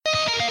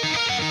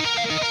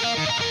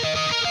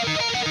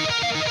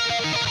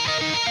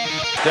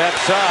Step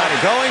side,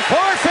 going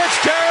for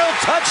Fitzgerald,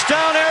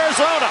 touchdown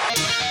Arizona.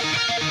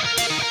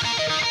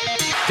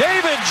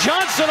 David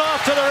Johnson off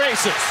to the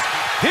races.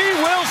 He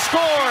will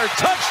score,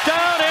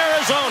 touchdown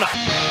Arizona.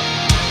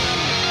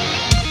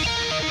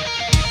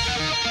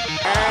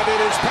 And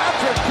it is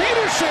Patrick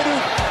Peterson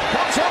who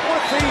comes up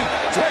with the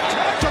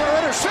spectacular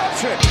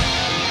interception.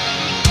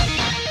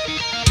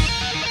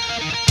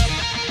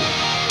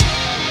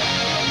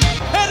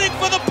 Heading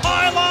for the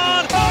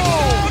pylon.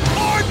 Oh,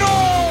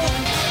 Cardinals!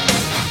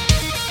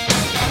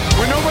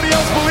 When nobody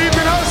else believed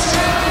in us,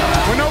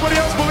 when nobody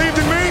else believed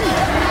in me,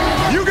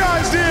 you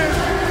guys did,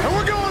 and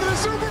we're going to the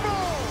Super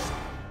Bowl.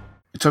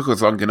 It took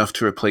us long enough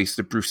to replace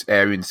the Bruce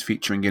Arians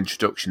featuring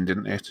introduction,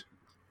 didn't it?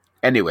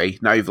 Anyway,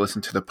 now you've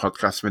listened to the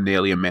podcast for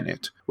nearly a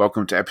minute.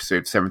 Welcome to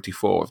episode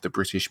 74 of the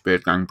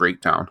BritishBirdgang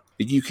Breakdown,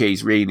 the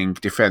UK's reigning,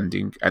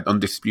 defending, and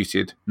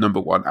undisputed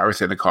 #1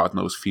 Arizona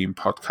Cardinals themed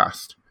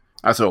podcast.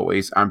 As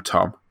always, I'm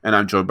Tom, and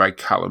I'm joined by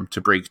Callum to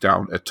break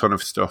down a ton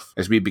of stuff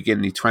as we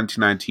begin the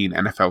 2019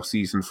 NFL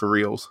season for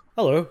reals.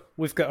 Hello,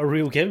 we've got a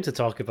real game to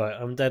talk about.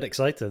 I'm dead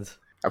excited.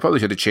 I probably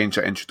should have changed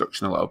that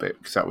introduction a little bit,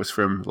 because that was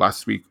from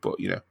last week, but,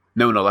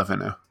 no one will ever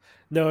know.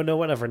 No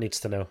one ever needs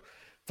to know.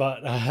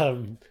 But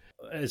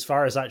as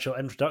far as actual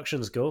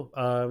introductions go,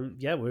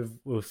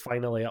 we've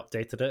finally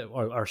updated it,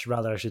 or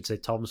rather I should say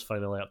Tom's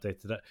finally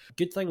updated it.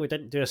 Good thing we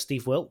didn't do a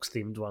Steve Wilkes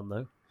themed one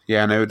though.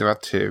 Yeah, I know they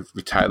had to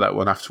retire that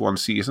one after one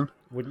season.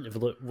 Wouldn't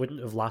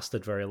have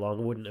lasted very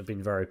long. Wouldn't have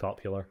been very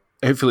popular.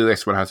 Hopefully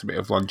this one has a bit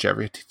of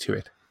longevity to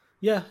it.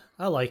 Yeah,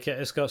 I like it.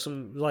 It's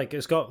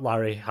got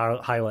Larry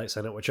highlights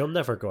in it, which will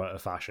never go out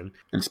of fashion.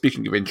 And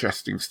speaking of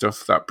interesting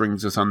stuff, that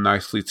brings us on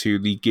nicely to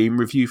the game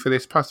review for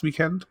this past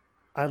weekend.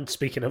 And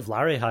speaking of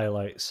Larry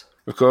highlights,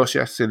 of course,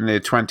 yes, in the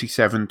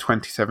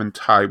 27-27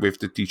 tie with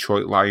the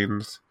Detroit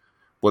Lions.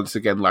 Once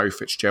again, Larry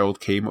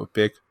Fitzgerald came up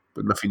big,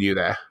 but nothing new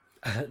there.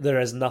 There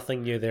is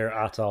nothing new there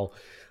at all.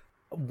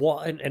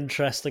 What an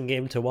interesting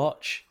game to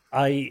watch.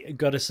 I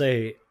gotta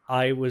say,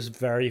 I was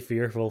very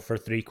fearful for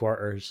 3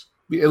 quarters.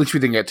 At least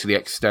we didn't get to the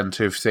extent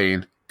of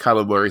saying,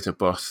 Kyler Murray's a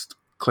bust,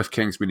 Cliff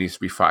Kingsbury needs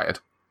to be fired.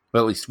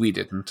 Well, at least we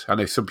didn't. I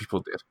know some people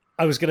did.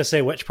 I was going to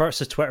say, which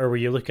parts of Twitter were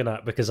you looking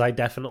at? Because I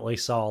definitely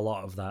saw a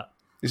lot of that.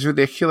 It's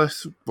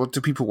ridiculous. What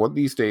do people want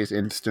these days?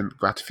 Instant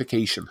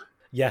gratification.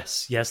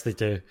 Yes, they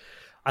do.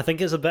 I think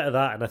it's a bit of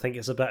that, and I think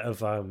it's a bit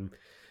of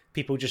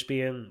people just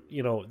being,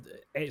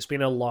 it's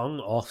been a long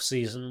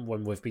off-season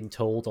when we've been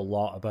told a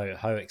lot about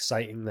how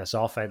exciting this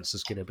offense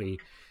is going to be.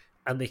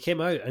 And they came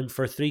out, and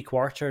for 3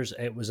 quarters,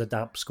 it was a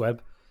damp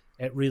squib.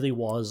 It really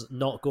was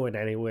not going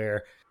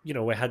anywhere.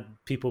 We had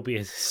people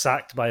being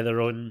sacked by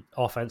their own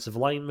offensive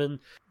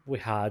linemen. We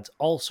had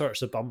all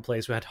sorts of bum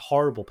plays. We had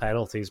horrible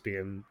penalties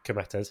being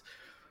committed.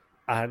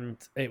 And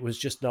it was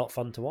just not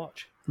fun to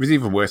watch. It was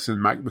even worse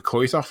than Mike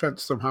McCoy's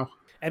offense somehow.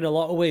 In a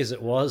lot of ways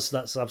it was.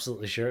 That's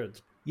absolutely sure.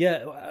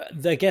 Yeah,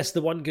 I guess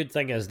the one good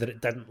thing is that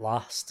it didn't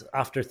last.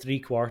 After 3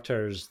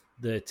 quarters,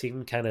 the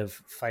team kind of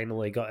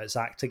finally got its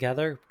act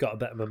together, got a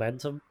bit of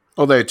momentum.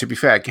 Although, to be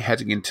fair,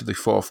 heading into the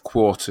 4th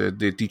quarter,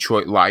 the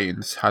Detroit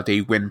Lions had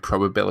a win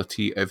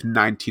probability of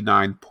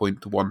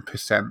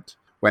 99.1%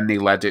 when they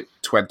led it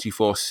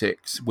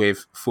 24-6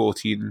 with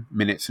 14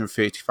 minutes and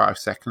 35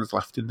 seconds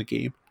left in the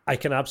game. I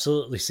can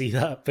absolutely see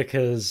that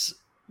because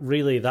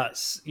really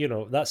that's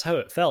how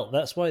it felt.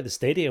 That's why the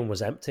stadium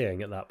was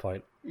emptying at that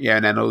point. Yeah,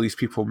 and then all these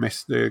people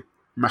missed the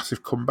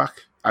massive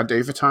comeback and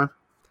overtime.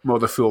 More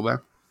the fool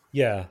them.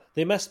 Yeah,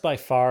 they missed by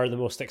far the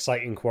most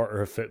exciting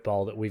quarter of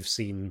football that we've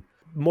seen.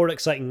 More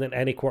exciting than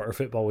any quarter of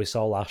football we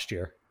saw last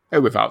year.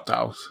 Oh, without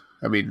doubt.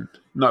 I mean,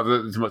 not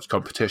that there's much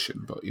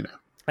competition, but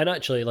And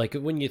actually,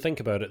 when you think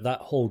about it,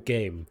 that whole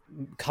game,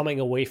 coming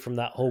away from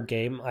that whole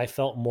game, I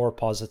felt more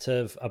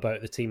positive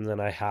about the team than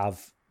I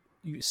have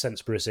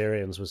since Bruce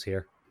Arians was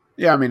here.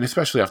 Yeah, I mean,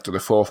 especially after the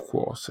 4th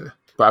quarter.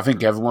 But I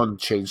think everyone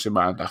changed their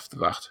mind after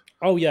that.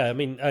 Oh, yeah. I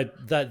mean,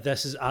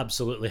 this is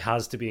absolutely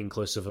has to be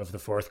inclusive of the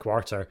 4th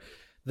quarter.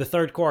 The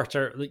 3rd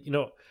quarter,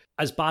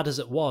 as bad as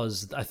it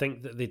was, I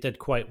think that they did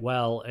quite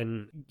well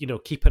in,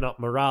 keeping up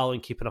morale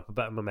and keeping up a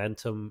bit of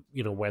momentum,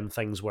 when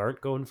things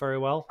weren't going very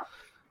well.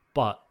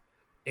 But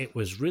it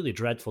was really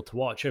dreadful to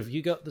watch. Have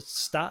you got the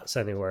stats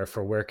anywhere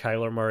for where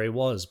Kyler Murray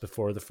was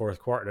before the 4th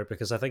quarter?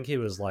 Because I think he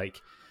was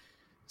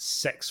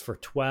 6 for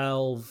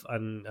 12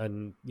 and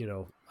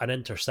an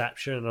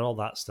interception and all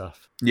that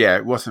stuff. Yeah,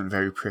 it wasn't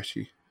very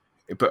pretty.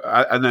 But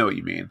I know what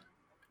you mean.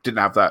 Didn't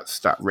have that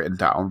stat written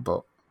down,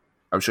 but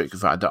I'm sure you can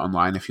find it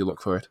online if you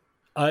look for it.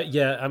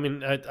 Yeah, I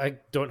mean, I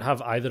don't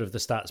have either of the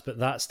stats, but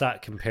that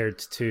stat compared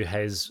to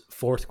his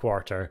 4th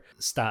quarter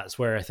stats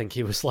where I think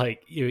he was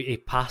he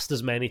passed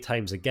as many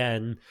times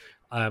again.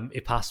 He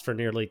passed for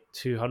nearly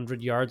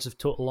 200 yards of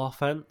total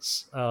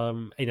offense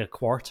in a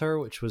quarter,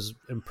 which was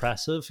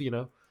impressive,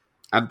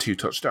 And 2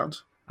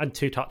 touchdowns. And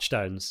 2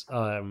 touchdowns,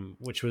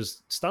 which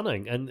was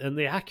stunning. And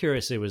the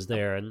accuracy was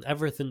there and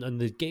everything, and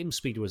the game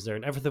speed was there,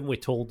 and everything we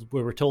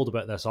were told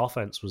about this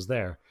offense was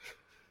there.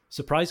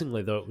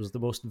 Surprisingly, though, it was the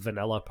most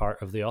vanilla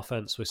part of the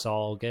offense we saw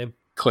all game.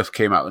 Cliff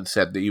came out and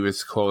said that he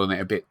was calling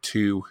it a bit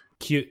too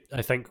cute,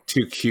 I think.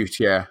 Too cute,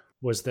 yeah.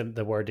 Was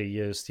the word he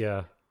used,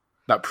 yeah.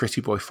 That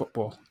pretty boy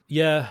football.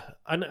 Yeah,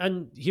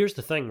 and here's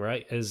the thing,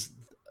 right, is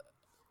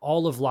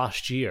all of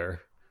last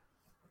year,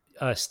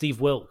 Steve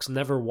Wilkes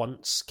never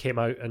once came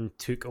out and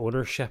took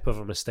ownership of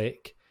a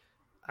mistake.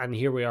 And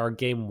here we are,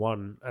 game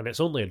one, and it's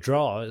only a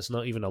draw, it's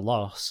not even a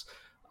loss.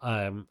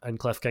 And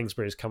Cliff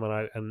Kingsbury's coming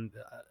out and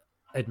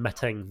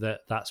admitting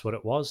that that's what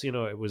it was.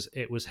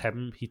 It was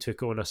him. He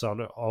took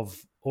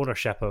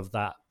ownership of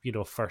that,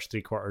 first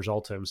three quarters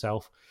all to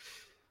himself.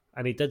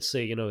 And he did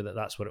say, that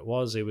that's what it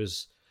was. He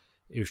was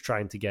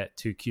trying to get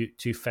too cute,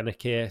 too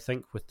finicky, I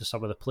think, with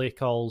some of the play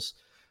calls.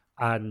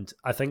 And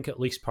I think at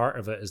least part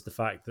of it is the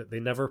fact that they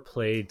never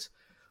played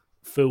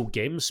full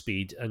game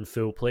speed and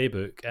full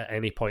playbook at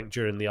any point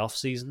during the off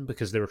season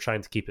because they were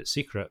trying to keep it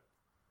secret.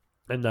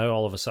 And now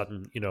all of a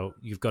sudden,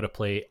 you've got to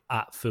play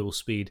at full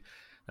speed.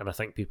 And I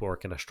think people are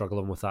kind of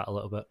struggling with that a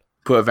little bit.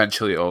 But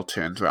eventually it all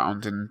turned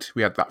around and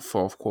we had that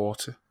fourth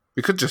quarter.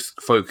 We could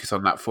just focus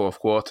on that fourth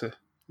quarter.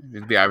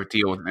 It'd be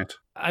ideal, wouldn't it?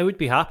 I would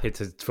be happy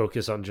to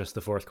focus on just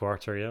the fourth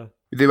quarter, yeah.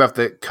 We do have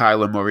that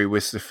Kyler Murray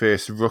was the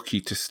first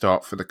rookie to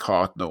start for the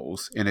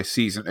Cardinals in a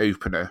season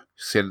opener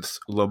since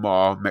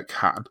Lamar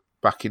McCann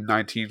back in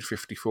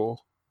 1954,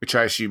 which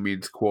I assume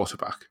means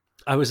quarterback.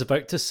 I was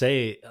about to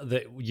say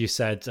that you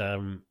said,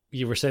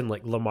 you were saying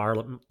like Lamar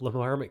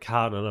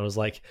McCann, and I was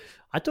like,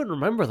 I don't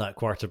remember that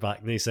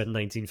quarterback. And he said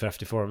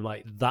 1954. I'm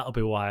like, that'll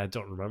be why I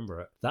don't remember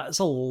it. That's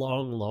a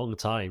long, long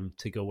time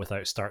to go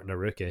without starting a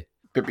rookie.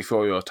 Bit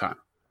before your time.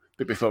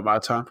 Bit before my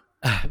time.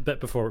 Bit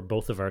before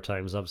both of our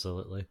times,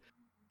 absolutely.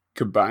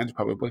 Combined,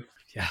 probably.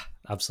 Yeah,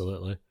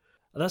 absolutely.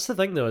 And that's the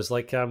thing, though, is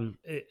like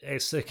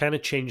it's kind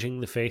of changing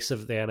the face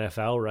of the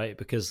NFL, right?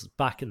 Because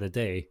back in the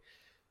day,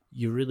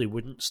 you really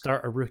wouldn't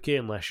start a rookie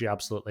unless you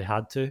absolutely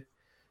had to.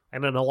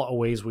 And in a lot of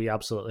ways, we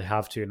absolutely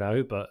have to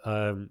now. But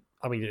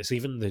I mean, it's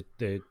even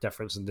the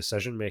difference in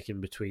decision making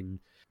between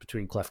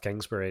Cliff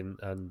Kingsbury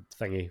and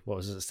thingy. What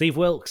was it? Steve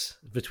Wilkes.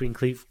 Between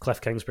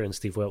Cliff Kingsbury and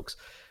Steve Wilkes.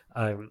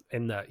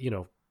 In that,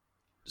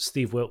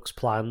 Steve Wilkes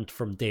planned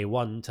from day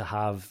one to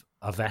have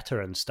a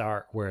veteran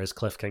start, whereas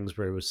Cliff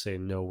Kingsbury was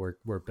saying, no,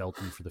 we're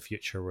building for the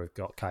future. We've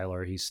got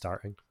Kyler, he's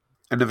starting.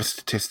 Another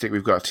statistic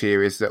we've got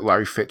here is that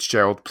Larry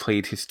Fitzgerald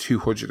played his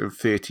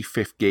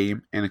 235th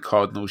game in a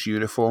Cardinals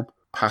uniform,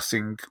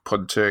 passing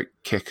punter,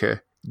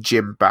 kicker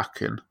Jim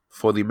Bakken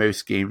for the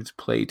most games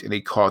played in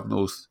a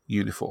Cardinals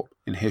uniform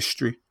in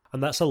history.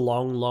 And that's a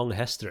long, long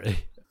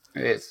history.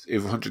 It's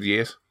over 100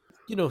 years.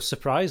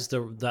 Surprised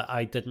that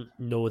I didn't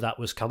know that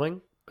was coming,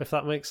 if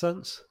that makes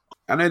sense.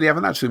 I know they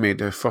haven't actually made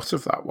a fuss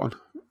of that one.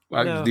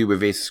 Like to do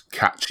with his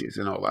catches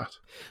and all that.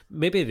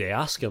 Maybe they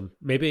ask him.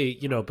 Maybe,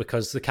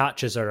 because the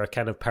catches are a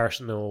kind of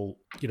personal,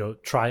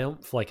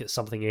 triumph, like it's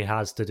something he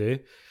has to do.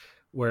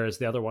 Whereas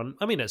the other one,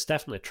 I mean, it's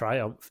definitely a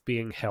triumph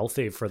being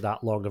healthy for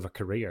that long of a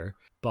career,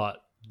 but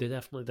they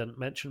definitely didn't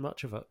mention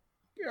much of it.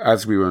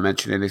 As we were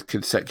mentioning, his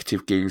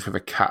consecutive games with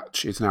a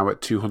catch is now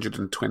at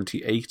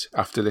 228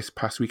 after this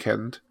past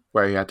weekend,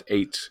 where he had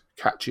 8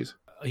 catches.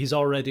 He's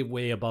already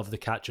way above the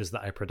catches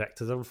that I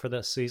predicted him for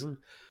this season,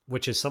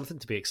 which is something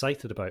to be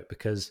excited about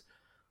because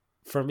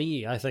for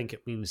me, I think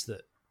it means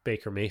that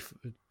Baker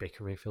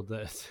Mayfield,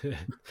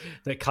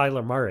 that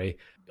Kyler Murray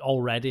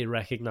already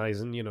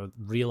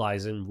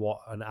realizing what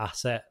an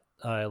asset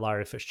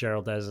Larry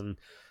Fitzgerald is and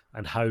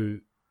how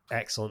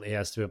excellent he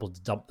is to be able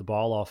to dump the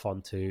ball off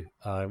onto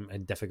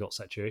in difficult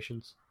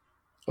situations.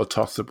 Or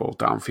toss the ball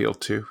downfield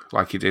too,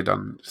 like he did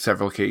on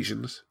several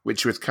occasions,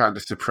 which was kind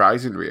of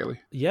surprising, really.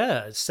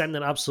 Yeah, send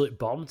an absolute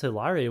bomb to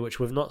Larry, which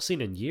we've not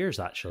seen in years,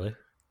 actually.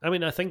 I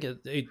mean, I think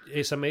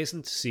it's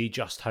amazing to see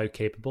just how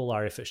capable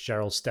Larry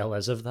Fitzgerald still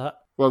is of that.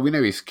 Well, we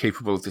know he's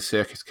capable of the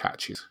circus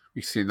catches.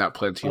 We've seen that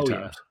plenty of times.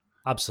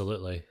 Yeah,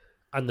 absolutely.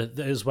 And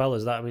as well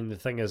as that, I mean, the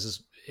thing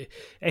is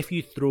if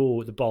you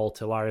throw the ball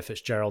to Larry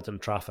Fitzgerald in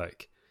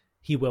traffic,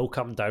 he will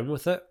come down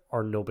with it,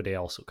 or nobody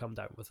else will come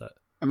down with it.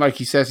 And like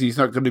he says, he's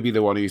not going to be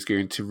the one who's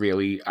going to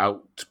really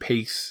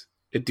outpace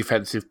a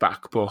defensive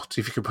back, but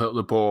if you can put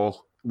the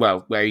ball,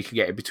 well, where he can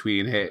get in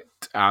between it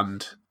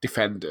and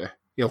defender,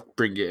 he'll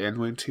bring it in,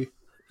 won't he?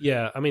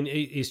 Yeah, I mean,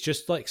 he's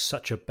just like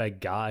such a big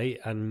guy,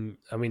 and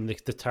I mean,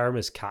 the term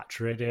is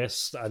catch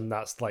radius, and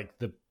that's like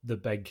the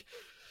big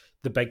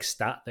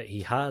stat that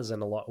he has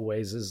in a lot of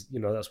ways is,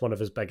 that's one of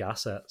his big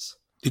assets.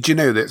 Did you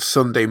know that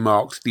Sunday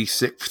marked the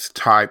 6th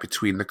tie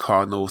between the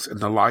Cardinals and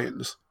the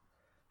Lions?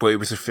 But it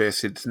was the first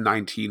since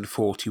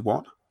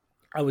 1941.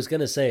 I was going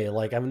to say,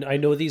 like, I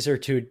know these are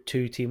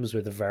two teams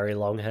with very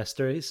long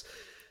histories,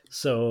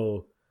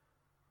 so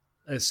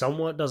it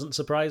somewhat doesn't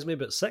surprise me,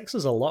 but 6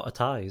 is a lot of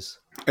ties.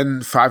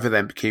 And 5 of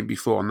them became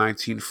before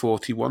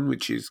 1941,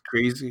 which is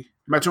crazy.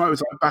 Imagine what it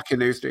was like back in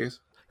those days.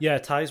 Yeah,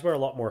 ties were a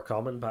lot more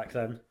common back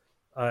then,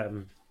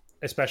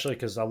 especially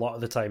because a lot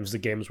of the times the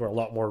games were a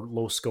lot more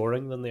low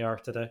scoring than they are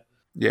today.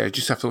 Yeah,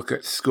 just have to look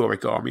at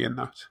scorigami and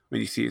that.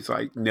 When you see it's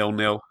like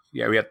 0-0.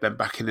 Yeah, we had them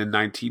back in the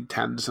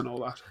 1910s and all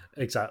that.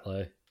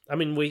 Exactly. I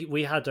mean,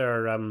 we had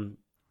our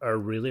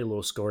really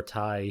low score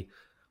tie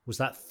Was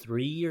that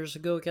 3 years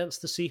ago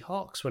against the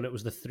Seahawks when it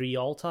was the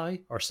 3-all tie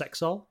or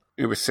 6-all?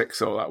 It was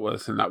 6-all, that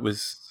was, and that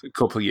was a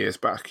couple of years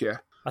back, yeah.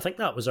 I think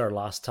that was our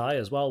last tie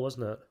as well,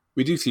 wasn't it?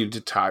 We do seem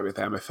to tie with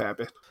them a fair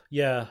bit.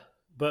 Yeah,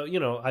 but,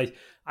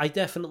 I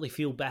definitely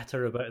feel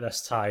better about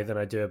this tie than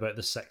I do about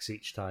the 6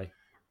 each tie.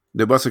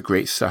 There was a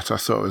great stat I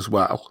saw as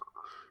well.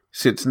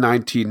 Since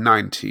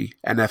 1990,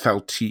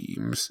 NFL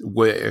teams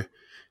were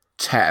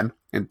 10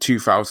 and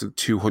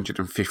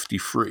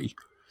 2,253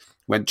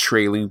 when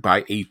trailing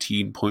by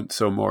 18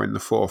 points or more in the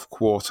fourth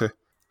quarter.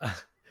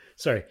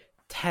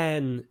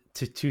 10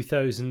 to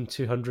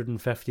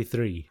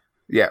 2,253.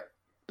 Yeah,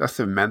 that's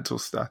a mental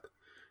stat.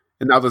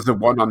 And now there's a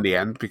 1 on the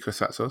end because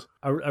that's us.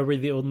 Are we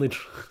the only...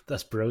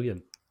 That's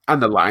brilliant.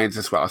 And the Lions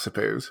as well, I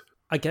suppose.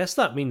 I guess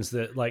that means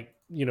that,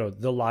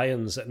 the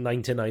Lions at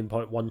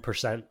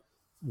 99.1%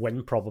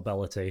 win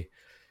probability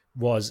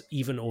was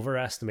even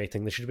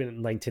overestimating. They should have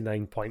been at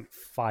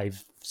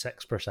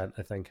 99.56%,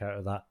 I think, out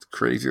of that. It's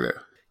crazy, though.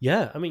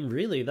 Yeah, I mean,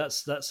 really,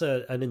 that's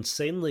an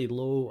insanely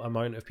low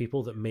amount of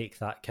people that make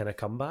that kind of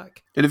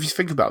comeback. And if you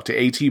think about it,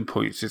 18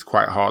 points is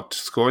quite hard to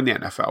score in the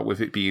NFL,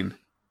 with it being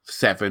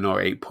 7 or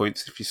 8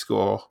 points if you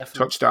score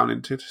touchdown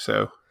into it.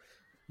 So,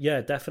 yeah,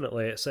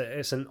 definitely,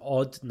 it's an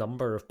odd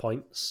number of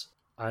points,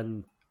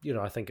 and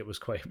I think it was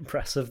quite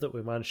impressive that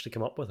we managed to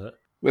come up with it.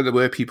 Well, there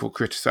were people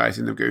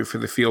criticising them going for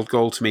the field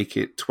goal to make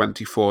it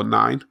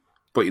 24-9,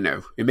 but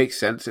it makes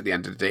sense at the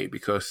end of the day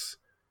because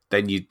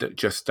then you're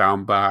just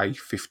down by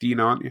 15,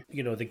 aren't you?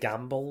 The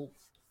gamble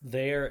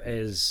there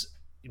is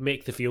you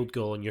make the field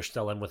goal and you're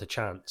still in with a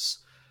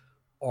chance,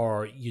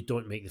 or you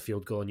don't make the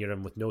field goal and you're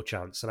in with no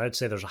chance. And I'd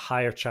say there's a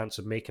higher chance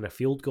of making a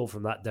field goal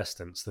from that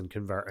distance than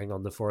converting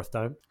on the fourth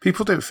down.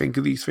 People don't think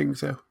of these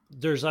things, though.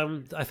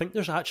 I think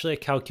there's actually a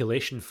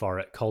calculation for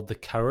it called the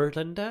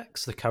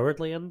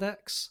Cowardly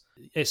Index.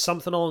 It's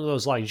something along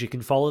those lines. You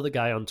can follow the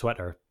guy on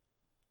Twitter,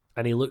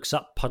 and he looks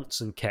up punts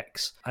and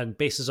kicks and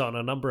bases it on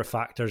a number of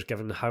factors,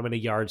 given how many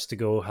yards to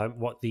go,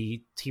 what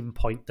the team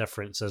point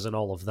difference is, and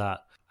all of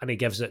that. And he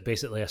gives it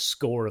basically a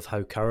score of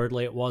how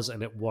cowardly it was,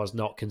 and it was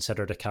not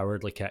considered a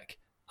cowardly kick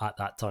at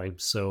that time.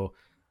 So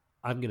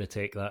I'm going to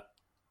take that.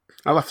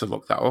 I'll have to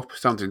look that up.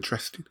 Sounds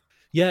interesting.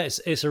 Yeah,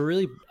 it's a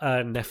really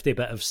nifty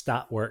bit of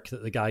stat work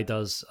that the guy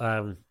does.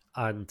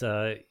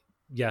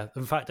 Yeah,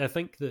 in fact, I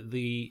think that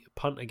the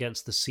punt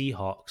against the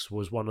Seahawks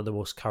was one of the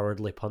most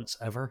cowardly punts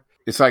ever.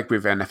 It's like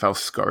with NFL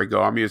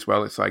scorigami as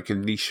well. It's like a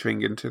niche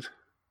thing, isn't it?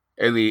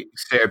 Only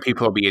certain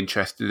people will be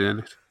interested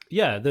in it.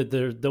 Yeah,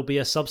 there'll be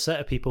a subset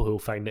of people who'll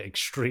find it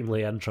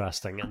extremely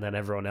interesting, and then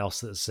everyone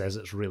else that says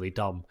it's really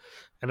dumb.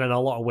 And in a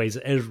lot of ways,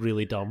 it is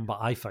really dumb, but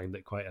I find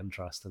it quite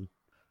interesting.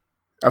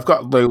 I've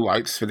got low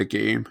lights for the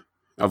game.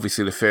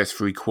 Obviously, the first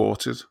 3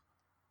 quarters,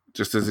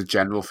 just as a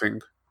general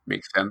thing,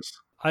 makes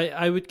sense.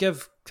 I would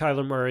give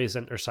Kyler Murray's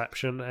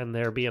interception and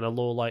there being a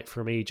low light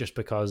for me just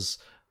because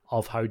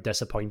of how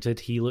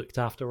disappointed he looked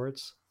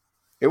afterwards.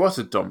 It was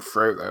a dumb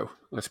throw, though,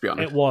 let's be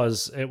honest. It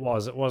was. It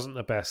wasn't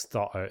the best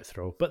thought-out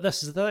throw. But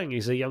this is the thing.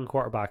 He's a young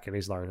quarterback and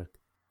he's learning.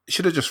 He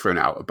should have just thrown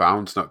it out of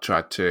bounds, not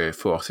tried to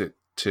force it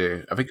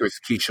to... I think it was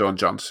Keyshawn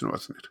Johnson,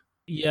 wasn't it?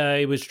 Yeah,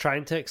 he was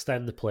trying to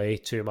extend the play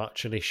too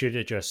much and he should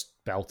have just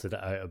belted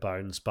it out of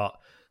bounds. But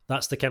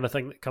that's the kind of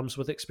thing that comes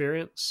with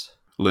experience.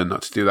 Learn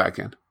not to do that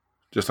again.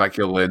 Just like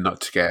you'll learn not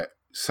to get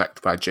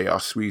sacked by J.R.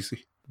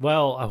 Sweezy.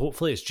 Well,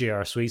 hopefully it's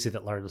J.R. Sweezy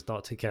that learns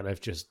not to kind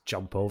of just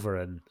jump over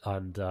and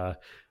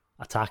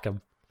attack him.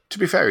 To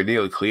be fair, he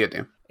nearly cleared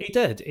him. He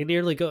did. He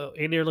nearly got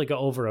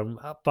over him.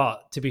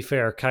 But to be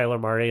fair,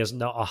 Kyler Murray is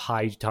not a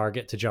high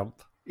target to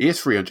jump. He is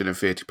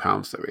 330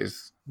 pounds, though.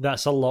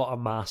 That's a lot of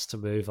mass to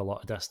move a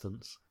lot of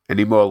distance.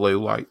 Any more low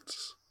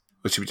lights?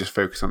 Or should we just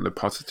focus on the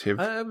positive?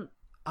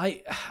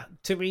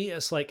 To me,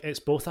 it's like it's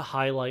both a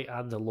highlight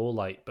and a low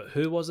light. But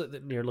who was it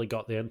that nearly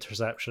got the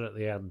interception at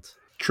the end?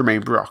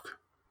 Tremaine Brock.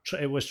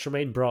 It was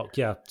Tremaine Brock,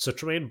 yeah. So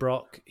Tremaine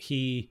Brock,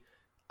 he,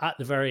 at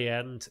the very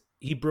end,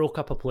 he broke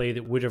up a play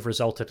that would have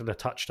resulted in a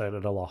touchdown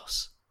and a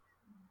loss.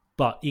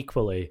 But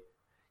equally,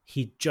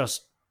 he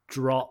just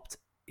dropped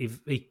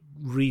a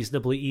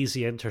reasonably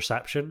easy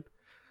interception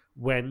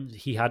when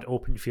he had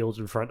open field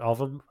in front of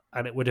him,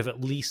 and it would have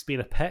at least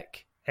been a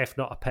pick, if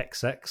not a pick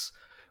six,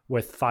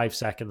 with 5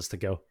 seconds to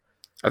go.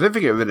 I don't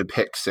think it would have been a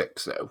pick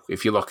six, though,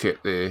 if you look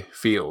at the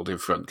field in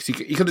front, because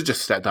he could have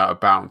just stepped out of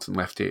bounds and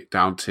left it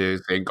down to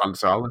Zane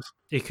Gonzalez.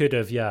 He could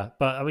have, yeah.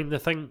 But, I mean, the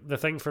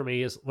thing for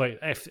me is, like,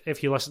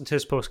 if you listen to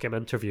his post-game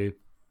interview,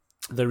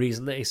 the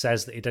reason that he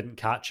says that he didn't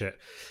catch it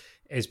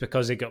is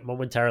because he got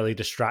momentarily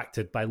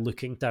distracted by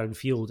looking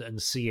downfield and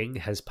seeing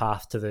his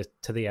path to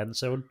the end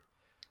zone.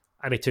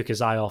 And he took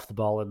his eye off the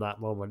ball in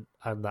that moment,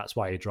 and that's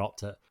why he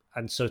dropped it.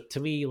 And so, to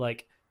me,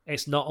 like,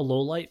 it's not a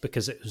low light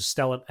because it was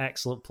still an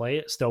excellent play.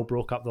 It still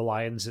broke up the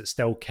Lions. It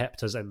still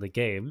kept us in the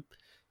game.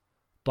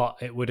 But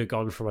it would have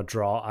gone from a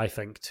draw, I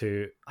think,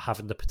 to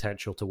having the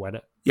potential to win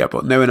it. Yeah,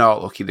 but knowing how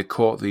lucky they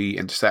caught the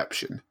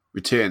interception,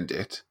 returned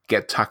it,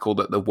 get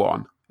tackled at the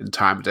 1, and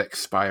time would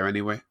expire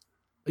anyway.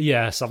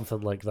 Yeah,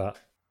 something like that.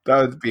 That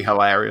would be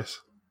hilarious.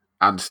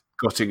 And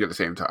gutting at the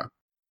same time.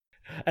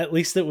 At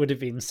least it would have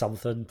been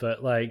something,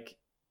 but like,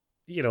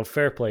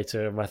 fair play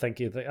to him. I think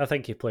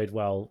he played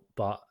well,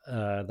 but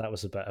that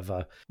was a bit of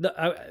a.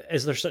 No,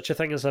 is there such a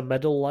thing as a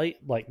middle light,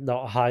 like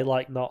not a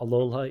highlight, not a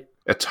low light?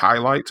 A tie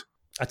light?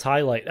 A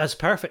tie light. That's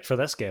perfect for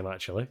this game,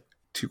 actually.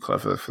 Too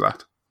clever for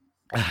that.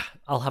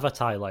 I'll have a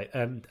tie light,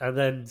 and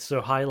then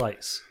so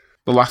highlights.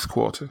 The last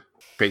quarter,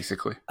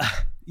 basically.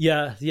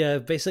 Yeah,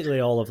 basically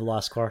all of the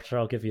last quarter.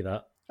 I'll give you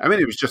that. I mean,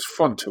 it was just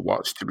fun to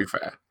watch, to be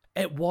fair.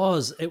 It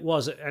was,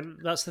 and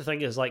that's the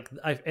thing is like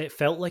it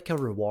felt like a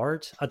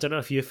reward. I don't know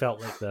if you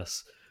felt like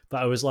this,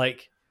 but I was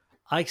like,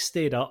 I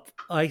stayed up,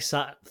 I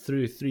sat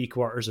through 3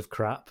 quarters of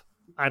crap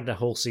and a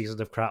whole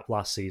season of crap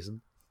last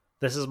season.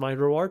 This is my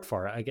reward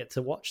for it. I get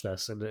to watch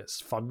this, and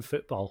it's fun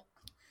football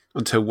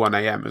until 1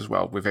 a.m. as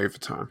well with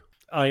overtime.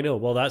 I know.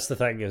 Well, that's the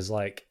thing is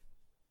like,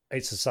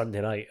 it's a Sunday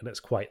night and it's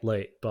quite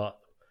late, but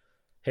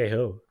hey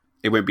ho.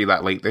 It won't be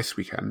that late this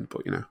weekend,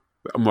 but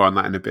more on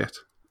that in a bit.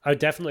 I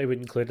definitely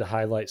would include the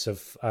highlights of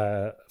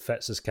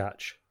Fitz's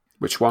catch.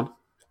 Which one?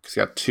 Because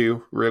he had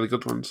 2 really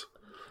good ones.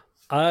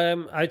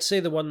 I'd say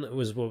the one that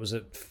was,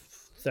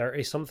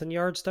 30-something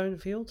yards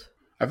downfield?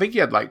 I think he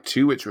had like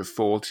 2 which were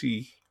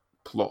 40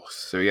 plus.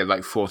 So he had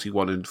like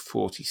 41 and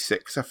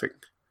 46, I think.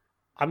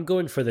 I'm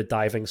going for the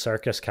diving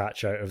circus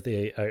catch out of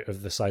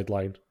the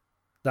sideline.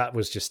 That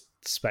was just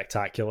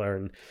spectacular,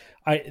 and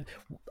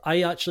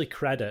I actually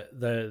credit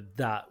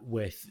that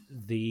with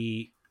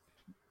the.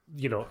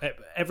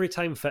 Every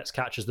time Fitz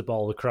catches the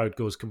ball, the crowd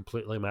goes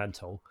completely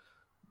mental,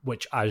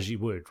 which as you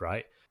would,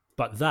 right?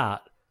 But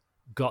that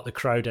got the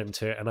crowd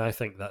into it, and I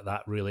think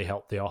that really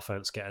helped the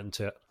offense get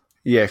into it.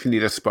 Yeah, if you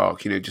need a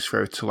spark, just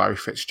throw it to Larry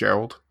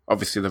Fitzgerald.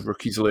 Obviously, the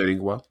rookie's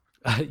learning well.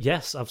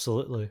 Yes,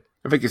 absolutely.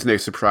 I think it's no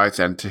surprise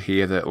then to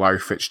hear that Larry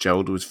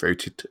Fitzgerald was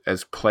voted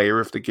as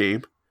player of the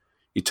game.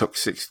 He took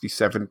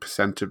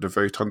 67% of the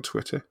vote on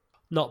Twitter.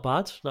 Not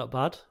bad.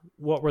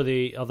 What were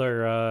the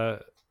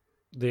other...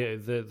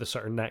 The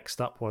sort of next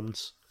up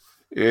ones?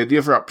 The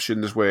other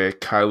options were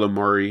Kyler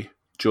Murray,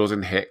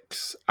 Jordan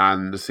Hicks,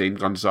 and Zane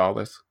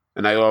Gonzalez.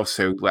 And I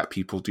also let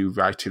people do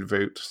write-in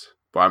votes.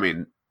 But I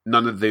mean,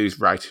 none of those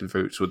write-in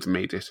votes would have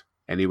made it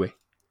anyway.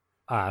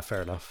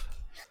 Fair enough.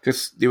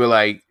 Because they were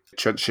like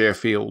Trent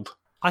Sherfield.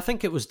 I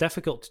think it was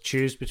difficult to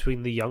choose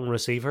between the young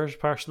receivers,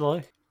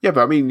 personally. Yeah,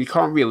 but I mean, you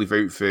can't really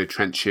vote for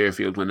Trent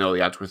Sherfield when all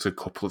he had was a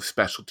couple of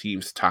special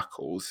teams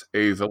tackles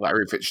over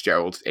Larry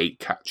Fitzgerald's 8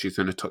 catches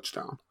and a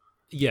touchdown.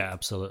 Yeah,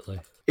 absolutely.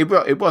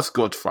 It was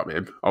good from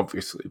him,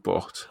 obviously,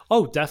 but...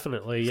 Oh,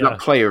 definitely, He's not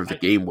player of the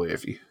game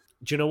worthy.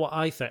 Do you know what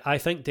I think? I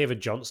think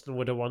David Johnston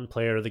would have won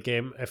player of the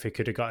game if he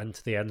could have got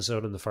into the end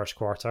zone in the first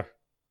quarter.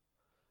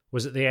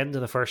 Was it the end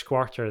of the first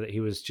quarter that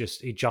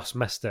he just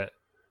missed it,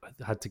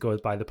 had to go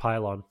by the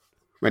pylon?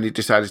 When he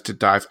decided to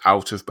dive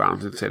out of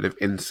bounds instead of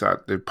inside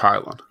the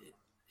pylon?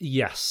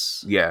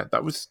 Yes. Yeah,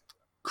 that was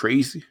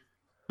crazy.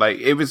 Like,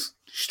 it was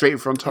straight in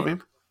front of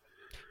him.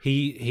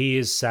 He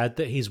has said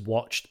that he's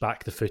watched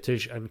back the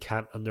footage and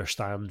can't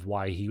understand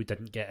why he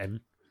didn't get in.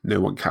 No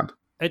one can.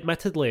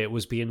 Admittedly, it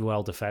was being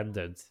well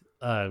defended,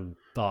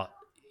 but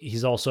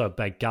he's also a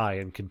big guy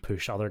and can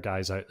push other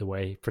guys out the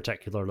way,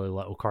 particularly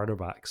little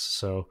cornerbacks.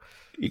 So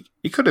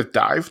he could have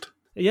dived.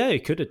 Yeah, he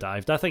could have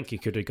dived. I think he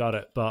could have got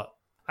it, but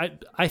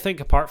I think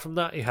apart from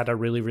that, he had a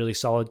really, really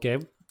solid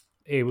game.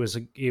 He was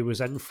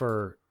in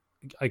for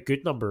a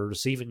good number of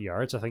receiving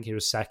yards. I think he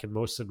was second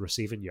most in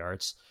receiving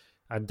yards.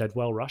 And did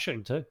well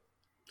rushing too.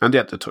 And he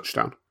had the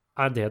touchdown.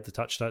 The other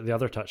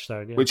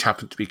touchdown, yeah. Which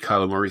happened to be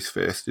Kyler Murray's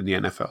first in the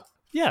NFL.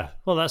 Yeah,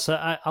 well,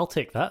 I'll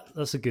take that.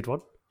 That's a good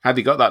one. Had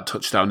he got that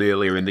touchdown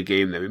earlier in the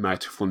game, then we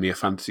might have won me a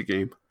fantasy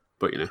game.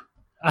 But,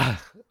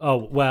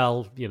 Oh,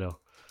 well,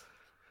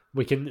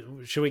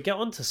 should we get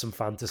on to some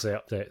fantasy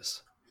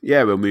updates?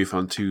 Yeah, we'll move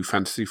on to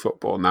fantasy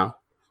football now.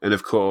 And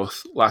of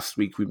course, last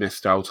week we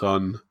missed out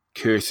on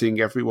cursing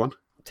everyone.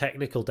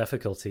 Technical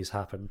difficulties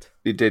happened.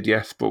 They did,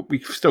 yes, but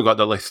we've still got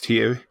the list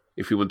here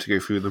if we want to go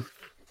through them.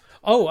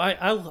 Oh,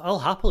 I'll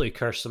happily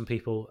curse some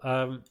people.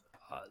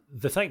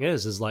 The thing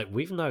is like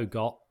we've now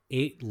got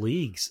 8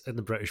 leagues in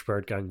the British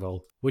Bird Gang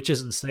Bowl, which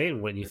is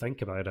insane when you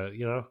think about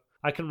it.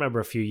 I can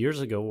remember a few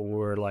years ago when we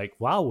were like,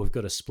 "Wow, we've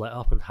got to split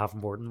up and have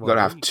more than one." We've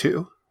got to have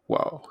 2.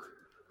 Wow,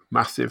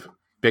 massive,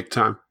 big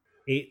time.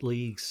 8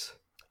 leagues.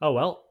 Oh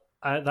well.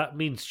 That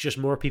means just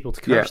more people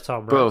to curse,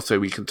 Tom. Right? But also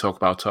we can talk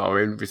about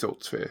our own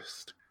results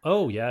first.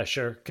 Oh yeah,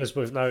 sure. Because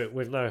we've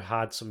now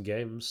had some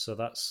games, so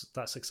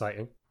that's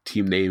exciting.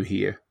 Team name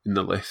here in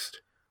the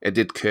list. It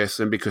did curse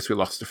them because we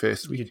lost the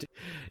first week.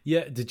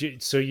 Yeah, did you?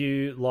 So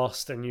you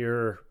lost in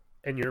your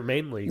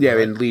main league? Yeah,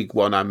 right? in League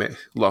One, I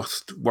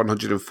lost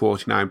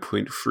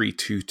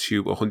 149.32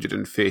 to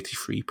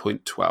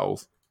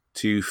 133.12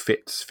 to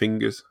Fitz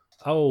Fingers.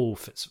 Oh,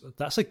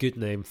 that's a good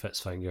name,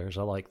 Fitz Fingers.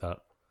 I like that.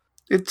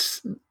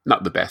 It's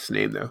not the best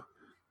name, though.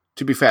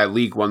 To be fair,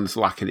 League One's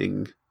lacking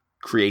in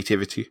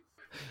creativity.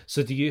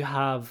 So do you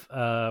have...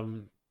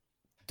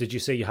 did you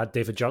say you had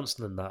David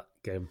Johnson in that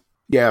game?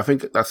 Yeah, I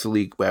think that's the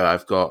league where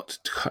I've got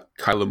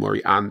Kyler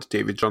Murray and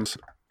David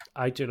Johnson.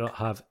 I do not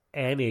have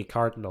any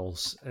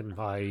Cardinals in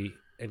my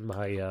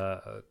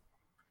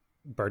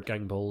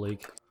Birdgang Bowl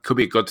League. Could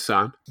be a good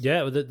sign.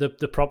 Yeah,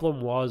 the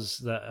problem was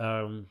that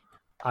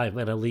I'm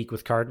in a league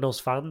with Cardinals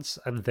fans,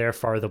 and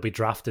therefore they'll be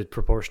drafted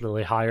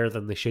proportionally higher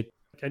than they should.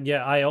 And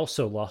yeah, I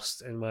also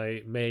lost in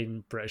my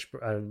main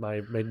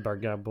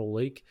Birdgang Bowl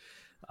League.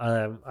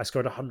 I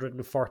scored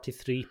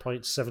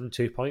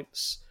 143.72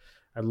 points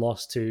and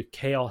lost to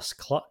Chaos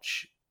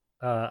Clutch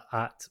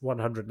at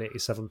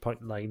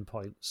 187.9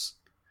 points.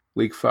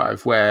 League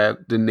 5,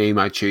 where the name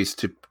I chose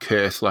to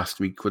curse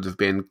last week would have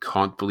been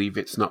Can't Believe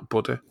It's Not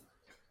Butter.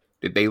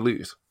 Did they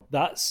lose?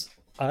 That's,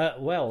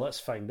 well, let's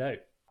find out.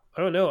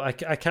 Oh no, I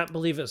can't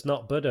believe It's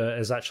Not Buddha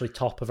is actually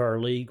top of our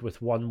league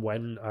with 1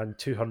 win and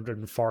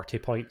 240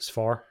 points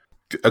for.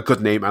 A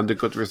good name and a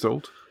good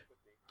result.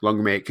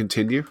 Long may it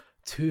continue.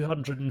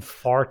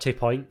 240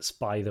 points,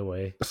 by the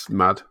way. That's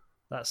mad.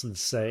 That's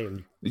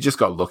insane. They just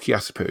got lucky, I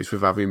suppose,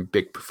 with having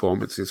big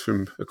performances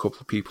from a couple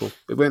of people.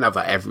 They won't have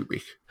that every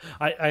week.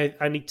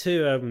 I need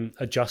to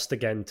adjust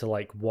again to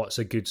like what's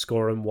a good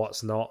score and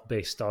what's not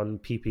based on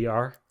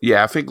PPR.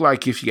 Yeah, I think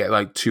like if you get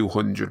like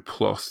 200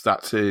 plus,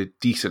 that's a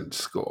decent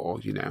score,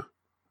 you know.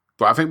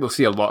 But I think we'll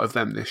see a lot of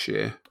them this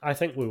year. I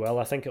think we will.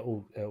 I think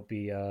it'll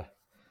be a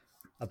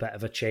bit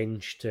of a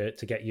change to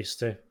get used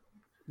to.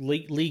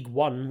 League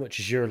 1,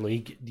 which is your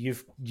league,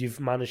 you've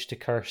managed to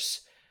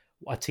curse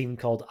a team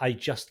called I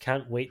Just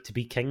Can't Wait to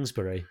Be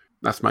Kingsbury.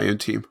 That's my own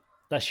team.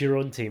 That's your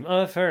own team.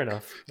 Oh, fair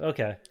enough.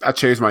 Okay. I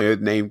chose my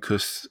own name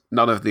because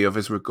none of the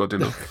others were good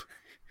enough.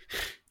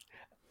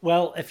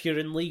 Well, if you're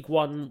in League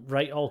 1,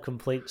 write all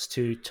complaints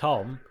to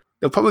Tom.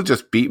 They'll probably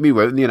just beat me,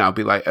 won't they? And I'll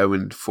be like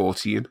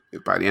 0-14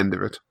 by the end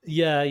of it.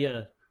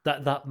 Yeah.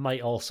 That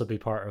might also be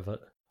part of it.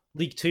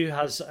 League 2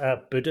 has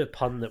a Buddha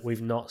pun that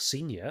we've not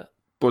seen yet.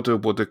 Buddha,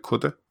 woulda,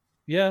 coulda.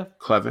 Yeah.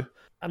 Clever.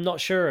 I'm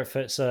not sure if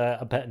it's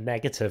a bit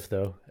negative,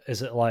 though.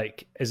 Is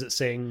it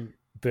saying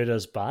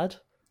Buddha's bad?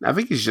 I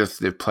think it's just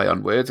the play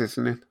on words,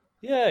 isn't it?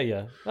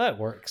 Yeah. That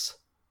works.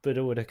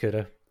 Buddha, woulda,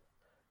 coulda.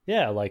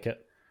 Yeah, I like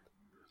it.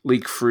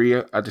 League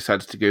 3, I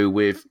decided to go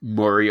with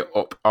Murray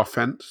up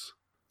offence.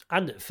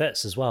 And it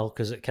fits as well,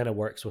 because it kind of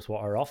works with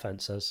what our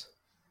offense is.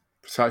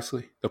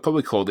 Precisely. They'll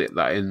probably call it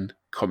that in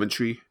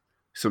commentary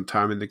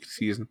sometime in the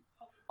season.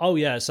 Oh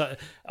yeah, so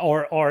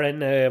or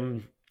in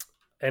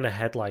a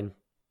headline.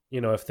 You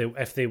know,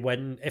 if they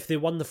won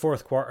the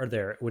fourth quarter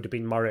there, it would have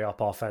been Murray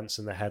up offense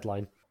in the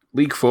headline.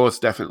 League 4 is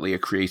definitely a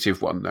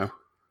creative one, though.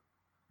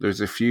 There's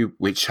a few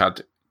which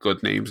had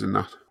good names in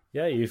that.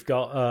 Yeah, you've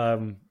got,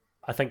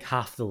 I think,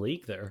 half the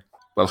league there.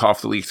 Well,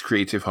 half the league's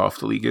creative, half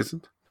the league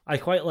isn't. I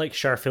quite like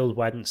Sheffield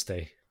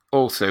Wednesday.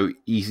 Also,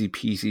 Easy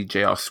Peasy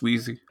JR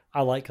Sweezy.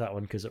 I like that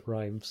one because it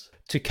rhymes.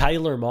 To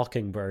Kyler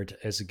Mockingbird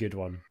is a good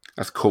one.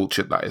 That's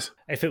cultured, that is.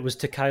 If it was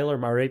To Kyler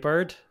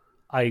Murraybird,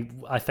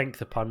 I think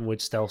the pun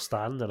would still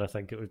stand, and I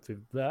think it would be...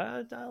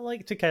 I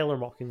like To Kyler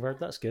Mockingbird,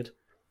 that's good.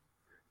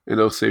 And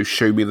also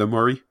Show Me the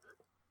Murray.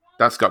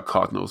 That's got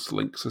Cardinals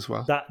links as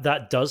well.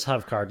 That does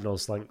have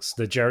Cardinals links.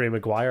 The Jerry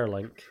Maguire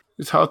link.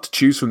 It's hard to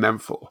choose from them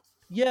four.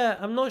 Yeah,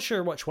 I'm not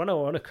sure which one I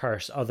want to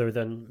curse other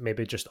than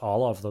maybe just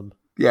all of them.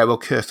 Yeah, we'll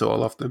curse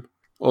all of them.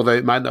 Although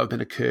it might not have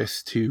been a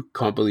curse to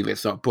Can't Believe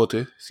It's Not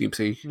Butter,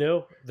 CMC.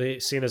 No,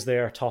 seeing as they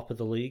are top of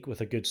the league with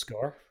a good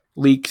score.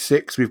 League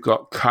 6, we've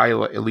got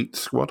Kyler Elite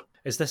Squad.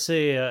 Is this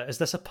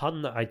a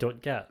pun that I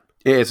don't get?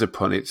 It is a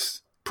pun.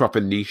 It's proper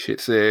niche.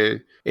 It's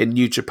in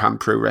New Japan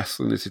Pro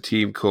Wrestling, there's a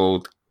team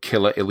called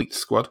Killer Elite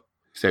Squad.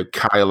 So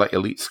Kyler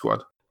Elite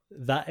Squad.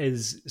 That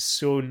is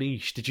so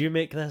niche. Did you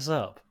make this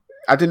up?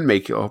 I didn't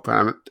make it up.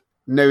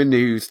 Knowing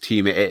whose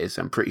team it is,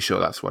 I'm pretty sure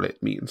that's what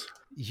it means.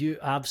 You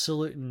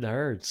absolute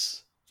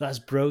nerds. That's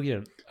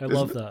brilliant. I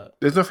love that.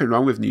 There's nothing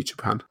wrong with New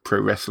Japan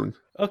Pro Wrestling.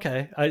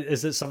 Okay.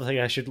 Is it something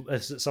I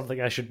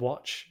should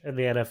watch in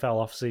the NFL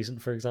off season,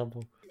 for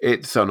example?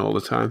 It's on all the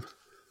time.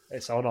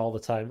 It's on all the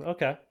time.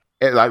 Okay.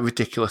 It's like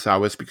ridiculous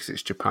hours because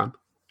it's Japan.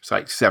 It's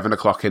like 7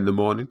 o'clock in the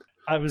morning.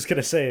 I was going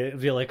to say,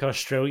 it'd be like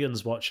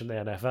Australians watching the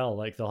NFL.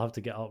 Like, they'll have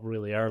to get up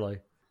really early.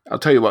 I'll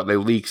tell you what, though,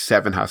 League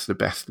 7 has the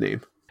best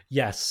name.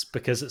 Yes,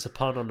 because it's a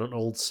pun on an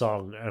old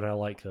song, and I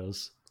like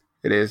those.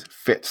 It is.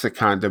 Fits the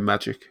kind of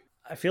magic.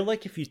 I feel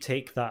like if you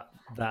take that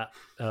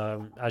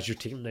as your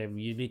team name,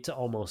 you need to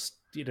almost,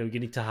 you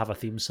need to have a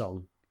theme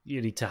song.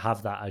 You need to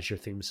have that as your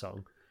theme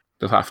song.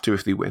 They'll have to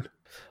if they win.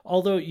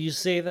 Although you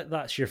say that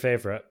that's your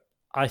favourite,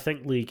 I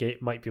think League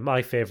 8 might be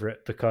my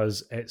favourite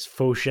because it's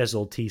Faux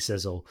Shizzle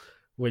T-Sizzle,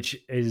 which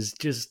is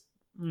just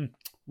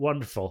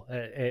wonderful.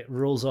 It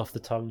rolls off the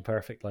tongue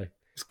perfectly.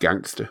 It's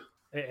gangster.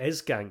 It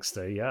is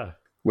gangster, yeah.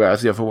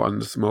 Whereas the other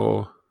one's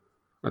more,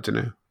 I don't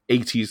know,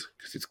 80s,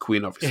 because it's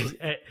Queen, obviously.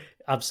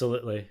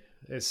 Absolutely.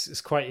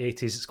 It's quite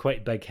 80s, it's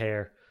quite big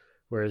hair,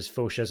 whereas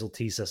Faux Shizzle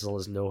T-Sizzle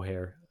is no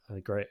hair.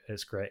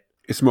 It's great.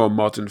 It's more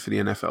modern for the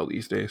NFL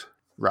these days.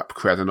 Rap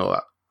cred and all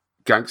that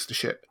gangster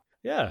shit.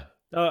 Yeah.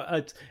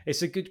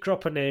 It's a good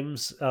crop of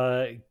names,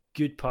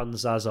 good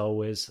puns as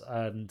always,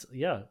 and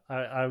yeah,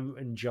 I'm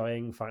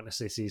enjoying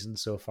fantasy season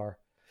so far.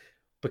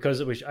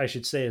 Because I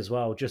should say as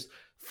well, just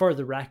for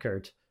the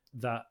record,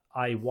 that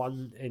I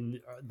won in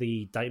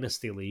the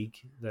Dynasty League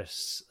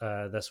this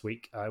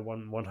week. I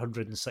won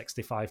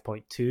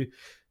 165.2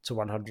 to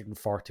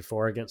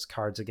 144 against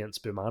Cards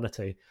Against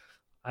Humanity.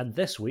 And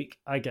this week,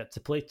 I get to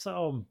play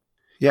Tom.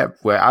 Yeah,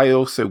 where I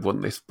also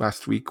won this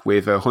last week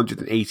with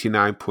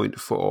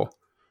 189.4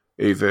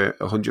 over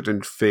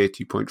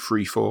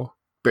 130.34.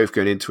 Both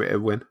going into it a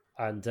win.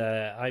 And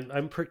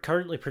I'm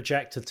currently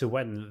projected to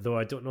win, though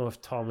I don't know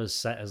if Tom has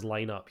set his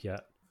lineup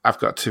yet. I've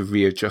got to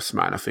readjust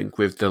mine, I think,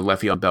 with the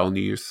Le'Veon Bell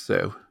news.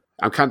 So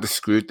I'm kind of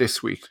screwed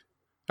this week.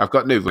 I've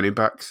got no running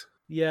backs.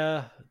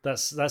 Yeah,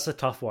 that's a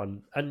tough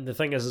one. And the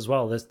thing is as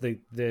well, this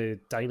the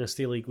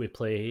Dynasty League we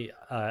play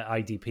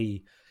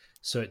IDP,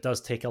 so it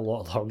does take a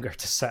lot longer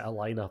to set a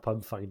lineup,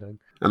 I'm finding.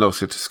 And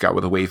also to scour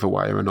the waiver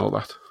wire and all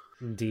that.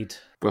 Indeed.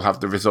 We'll have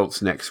the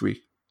results next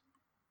week.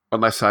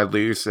 Unless I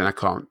lose, then I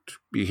can't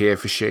be here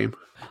for shame.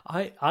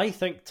 I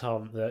think,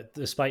 Tom, that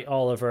despite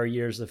all of our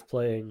years of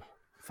playing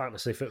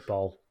fantasy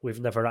football, we've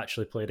never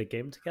actually played a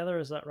game together,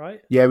 is that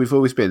right? Yeah, we've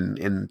always been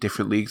in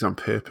different leagues on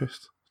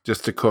purpose,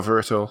 just to cover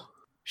it all.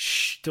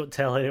 Shh, don't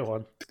tell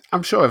anyone.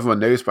 I'm sure everyone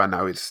knows by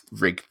now it's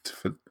rigged.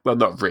 Well,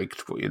 not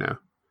rigged, but,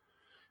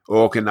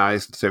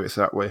 organised so it's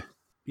that way.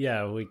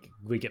 Yeah,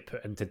 we get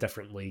put into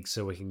different leagues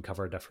so we can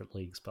cover different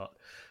leagues, but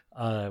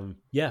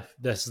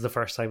this is the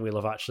first time we'll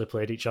have actually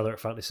played each other at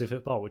fantasy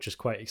football, which is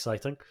quite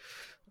exciting.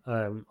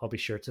 I'll be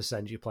sure to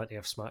send you plenty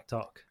of smack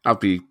talk. I'll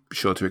be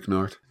sure to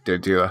ignore it.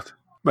 Don't do that.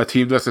 My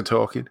team does the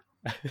talking.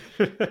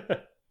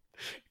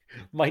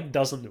 Mine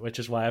doesn't, which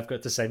is why I've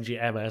got to send you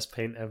MS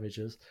Paint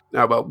images.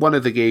 Now, well, one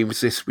of the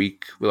games this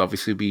week will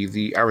obviously be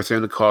the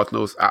Arizona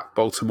Cardinals at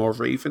Baltimore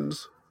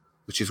Ravens,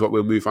 which is what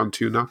we'll move on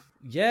to now.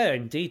 Yeah,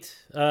 indeed.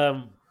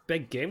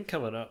 Big game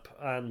coming up,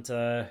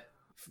 and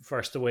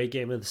first away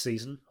game of the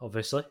season,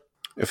 obviously.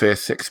 The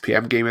first 6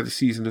 p.m. game of the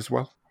season as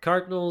well.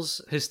 Cardinals,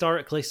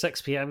 historically,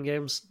 6 p.m.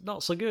 games,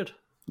 not so good.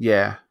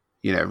 Yeah,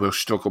 we'll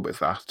struggle with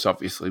that,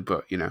 obviously,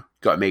 but,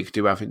 got to make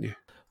do, haven't you?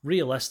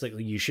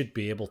 Realistically, you should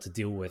be able to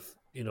deal with,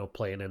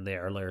 playing in the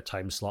earlier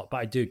time slot, but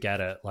I do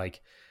get it. Like,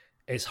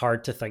 it's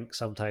hard to think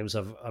sometimes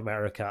of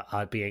America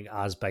being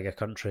as big a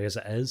country as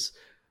it is,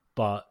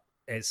 but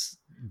it's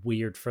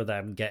weird for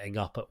them getting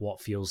up at what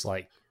feels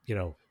like,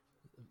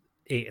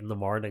 8 in the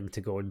morning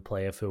to go and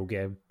play a full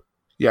game.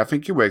 Yeah, I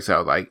think it works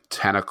out like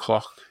 10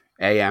 o'clock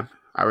a.m.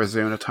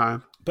 Arizona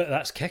time. But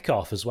that's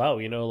kickoff as well,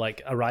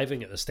 like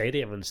arriving at the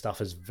stadium and stuff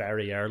is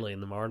very early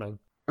in the morning.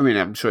 I mean,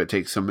 I'm sure it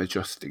takes some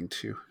adjusting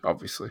to,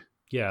 obviously.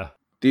 Yeah.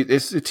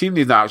 It's a team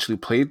they've not actually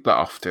played that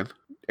often.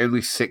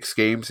 Only 6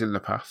 games in the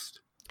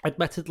past.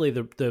 Admittedly,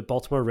 the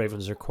Baltimore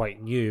Ravens are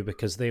quite new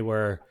because they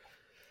were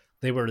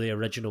the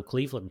original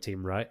Cleveland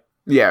team, right?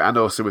 Yeah, and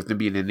also with them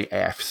being in the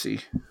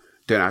AFC,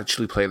 don't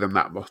actually play them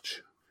that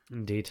much.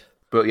 Indeed.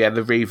 But yeah,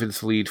 the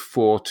Ravens lead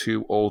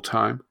 4-2 all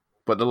time.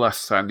 But the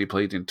last time they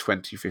played in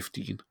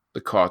 2015,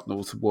 the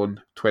Cardinals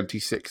won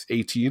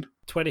 26-18.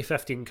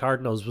 2015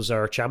 Cardinals was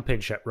our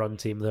championship run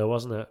team, though,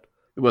 wasn't it?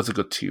 It was a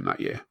good team that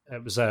year.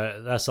 It was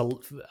that's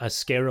a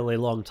scarily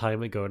long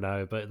time ago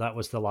now, but that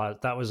was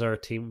that was our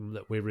team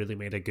that we really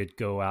made a good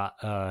go at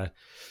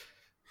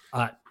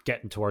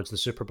getting towards the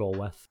Super Bowl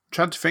with.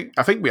 Trying to think,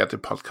 I think we had a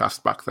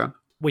podcast back then.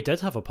 We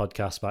did have a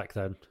podcast back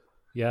then.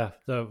 Yeah,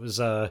 that was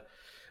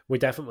we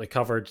definitely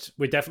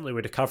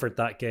would have covered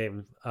that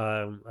game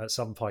at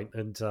some point,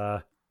 and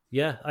I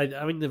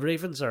mean the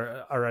Ravens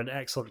are an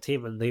excellent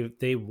team, and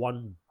they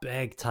won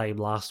big time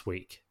last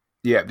week.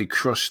 Yeah, they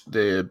crushed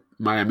the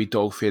Miami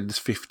Dolphins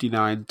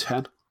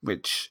 59-10,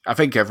 which I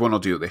think everyone will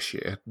do this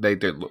year. They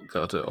don't look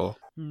good at all.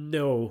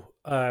 No.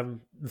 In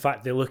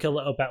fact, they look a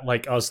little bit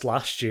like us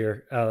last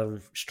year,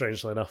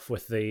 strangely enough,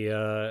 with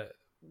the...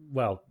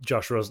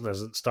 Josh Rosen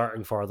isn't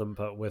starting for them,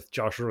 but with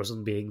Josh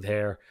Rosen being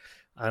there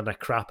and a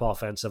crap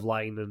offensive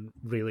line and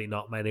really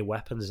not many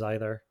weapons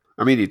either.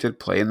 I mean, he did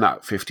play in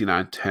that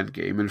 59-10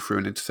 game and threw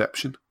an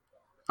interception.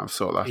 I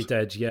saw that. He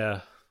did,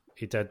 yeah.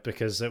 He did,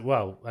 because, at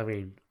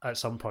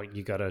some point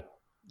you gotta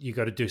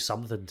do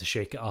something to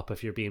shake it up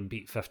if you're being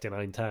beat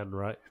 59-10,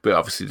 right? But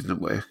obviously it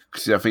didn't work,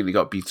 because I think they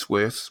got beat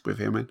worse with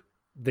him in.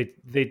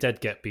 They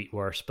did get beat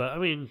worse, but I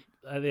mean,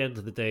 at the end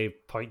of the day,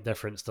 point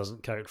difference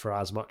doesn't count for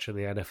as much in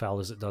the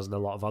NFL as it does in a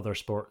lot of other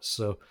sports,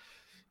 so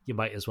you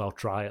might as well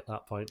try at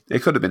that point.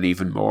 It could have been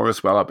even more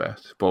as well, I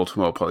bet.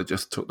 Baltimore probably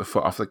just took the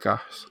foot off the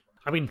gas.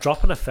 I mean,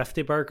 dropping a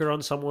 50 burger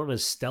on someone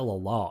is still a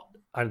lot.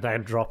 And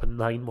then dropping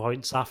 9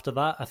 points after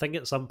that, I think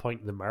at some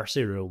point the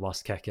mercy rule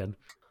must kick in.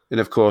 And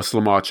of course,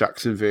 Lamar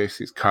Jackson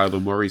versus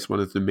Kyler Murray is one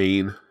of the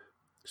main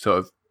sort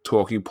of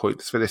talking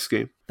points for this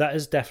game. That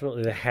is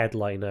definitely the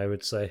headline, I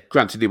would say.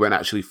 Granted, they won't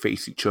actually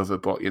face each other,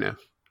 but,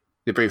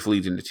 they're both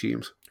leading the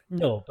teams.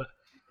 No, but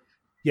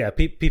yeah,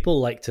 people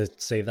like to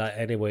say that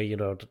anyway,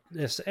 it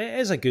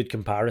is a good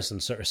comparison,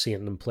 sort of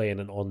seeing them playing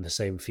and on the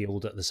same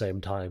field at the same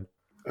time.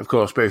 Of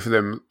course, both of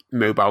them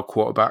mobile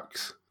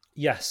quarterbacks.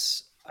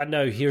 Yes. And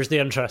now, here's the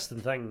interesting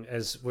thing,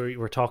 is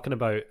we're talking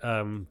about,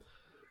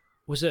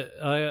 was it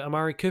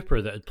Amari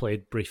Cooper that had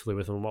played briefly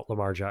with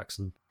Lamar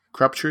Jackson?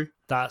 Crabtree?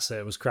 That's it.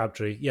 It was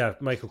Crabtree. Yeah,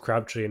 Michael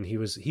Crabtree, and he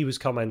was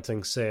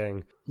commenting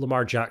saying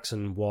Lamar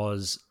Jackson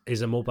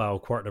is a mobile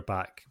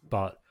quarterback,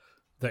 but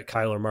that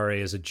Kyler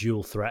Murray is a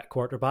dual threat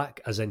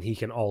quarterback, as in he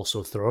can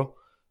also throw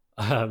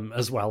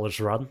as well as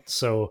run.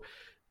 So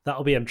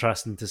that'll be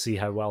interesting to see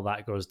how well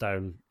that goes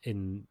down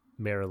in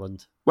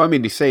Maryland. Well, I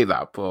mean, they say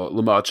that, but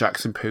Lamar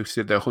Jackson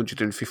posted a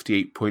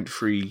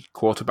 158.3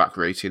 quarterback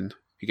rating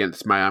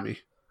against Miami.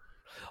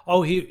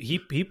 Oh, he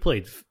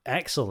played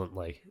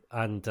excellently,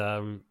 and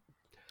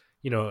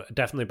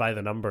definitely by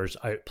the numbers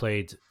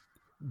outplayed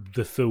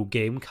the full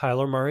game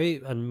Kyler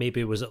Murray, and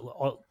maybe was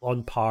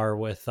on par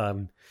with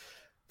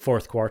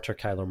fourth quarter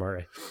Kyler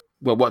Murray.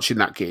 Well, watching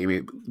that game,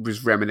 it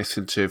was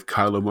reminiscent of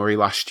Kyler Murray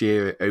last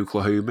year at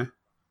Oklahoma,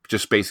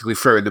 just basically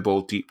throwing the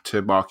ball deep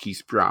to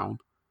Marquise Brown,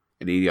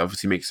 and he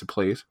obviously makes the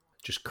plays.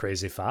 Just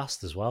crazy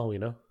fast as well,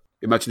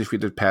 Imagine if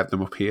we'd have paired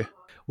them up here.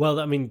 Well,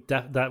 I mean,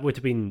 that would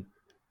have been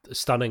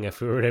stunning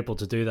if we were able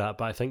to do that,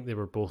 but I think they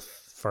were both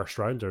first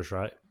rounders,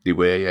 right? They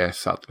were, yeah,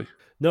 sadly.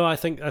 No, I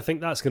think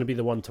that's going to be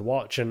the one to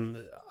watch,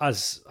 and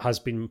as has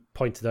been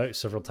pointed out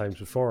several times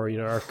before,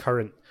 our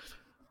current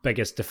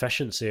biggest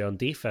deficiency on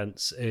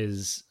defense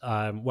is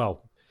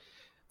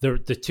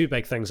the two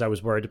big things I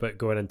was worried about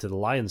going into the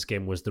Lions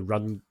game was the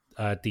run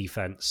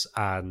defense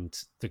and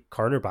the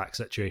cornerback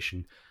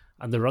situation.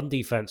 And the run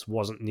defense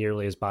wasn't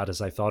nearly as bad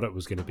as I thought it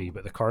was going to be,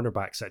 but the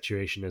cornerback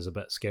situation is a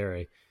bit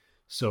scary.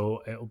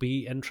 So it'll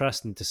be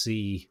interesting to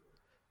see,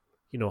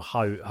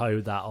 how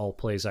that all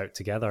plays out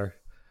together,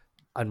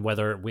 and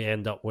whether we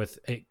end up with,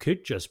 it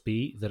could just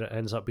be that it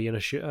ends up being a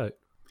shootout.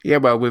 Yeah,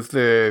 well, with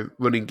the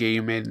running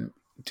game in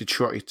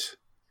Detroit,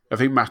 I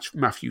think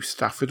Matthew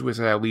Stafford was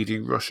our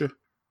leading rusher,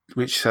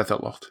 which says a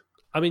lot.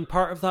 I mean,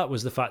 part of that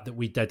was the fact that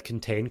we did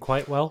contain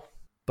quite well,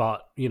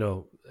 but,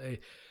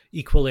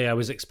 equally, I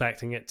was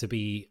expecting it to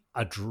be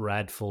a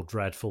dreadful,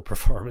 dreadful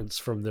performance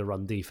from the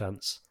run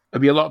defense.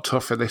 It'll be a lot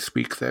tougher this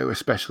week, though,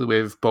 especially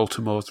with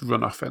Baltimore's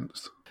run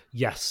offense.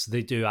 Yes,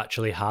 they do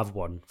actually have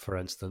one, for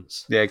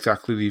instance. Yeah,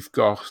 exactly. They've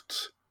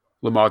got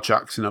Lamar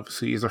Jackson,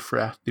 obviously, is a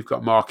threat. They've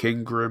got Mark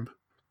Ingram,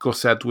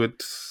 Gus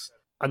Edwards.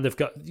 And they've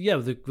got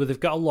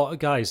a lot of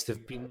guys.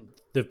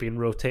 They've been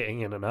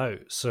rotating in and out,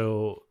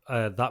 so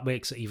that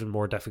makes it even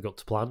more difficult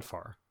to plan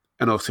for.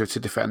 And also to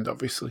defend,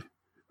 obviously,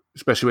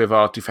 especially with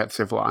our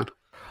defensive line.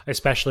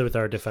 Especially with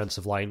our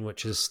defensive line,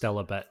 which is still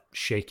a bit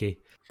shaky.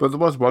 But there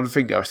was one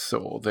thing I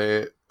saw,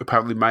 that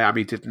apparently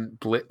Miami didn't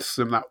blitz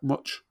them that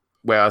much,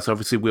 whereas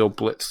obviously we'll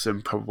blitz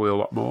them probably a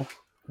lot more.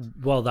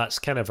 Well, that's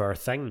kind of our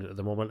thing at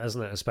the moment,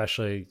 isn't it?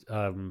 Especially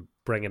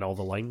bringing all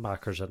the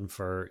linebackers in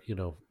for,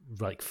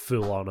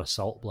 full-on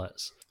assault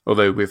blitz.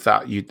 Although with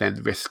that, you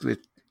then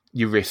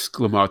risk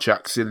Lamar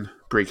Jackson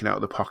breaking out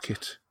of the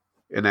pocket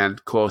and then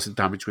causing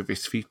damage with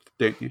his feet,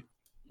 don't you?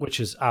 Which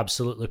is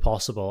absolutely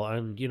possible.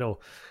 And,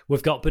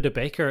 we've got Budda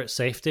Baker at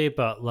safety,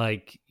 but,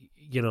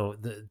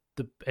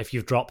 if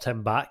you've dropped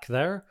him back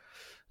there,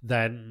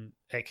 then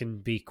it can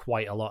be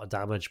quite a lot of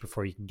damage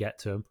before you can get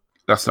to him.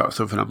 That's not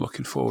something I'm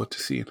looking forward to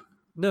seeing.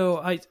 No,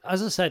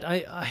 as I said,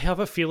 I have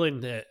a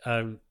feeling that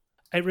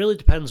it really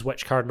depends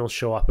which Cardinals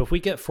show up. If we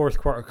get fourth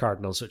quarter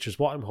Cardinals, which is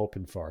what I'm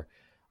hoping for,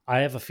 I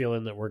have a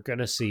feeling that we're going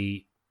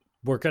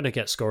to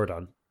get scored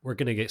on. We're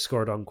going to get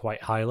scored on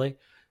quite highly,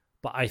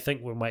 but I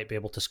think we might be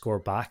able to score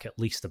back at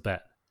least a bit.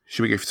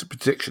 Should we give some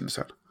predictions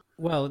then?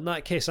 Well, in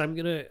that case, I'm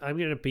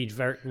gonna be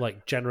very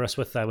generous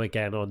with them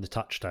again on the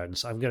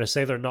touchdowns. I'm gonna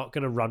say they're not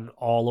gonna run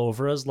all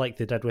over us like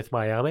they did with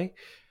Miami.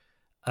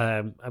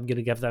 I'm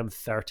gonna give them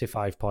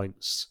 35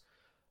 points,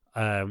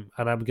 and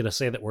I'm gonna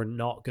say that we're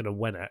not gonna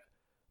win it,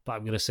 but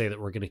I'm gonna say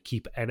that we're gonna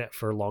keep in it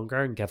for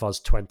longer and give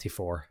us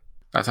 24.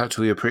 That's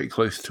actually pretty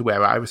close to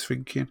where I was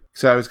thinking.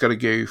 So I was going to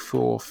go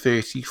for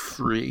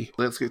 33.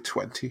 Let's go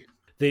 20.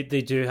 They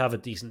do have a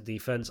decent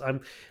defense.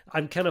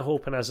 I'm kind of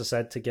hoping, as I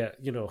said, to get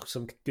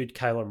some good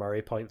Kyler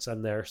Murray points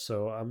in there.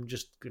 So I'm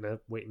just gonna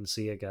wait and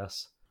see, I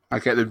guess. I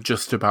get them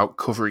just about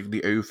covering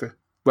the over.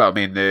 Well, I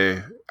mean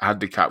the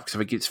handicap, because I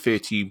think it's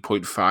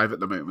 13.5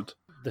 at the moment.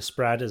 The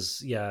spread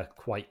is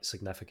quite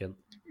significant.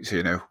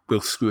 So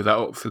we'll screw that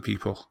up for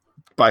people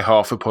by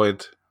half a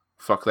point.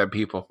 Fuck them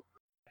people.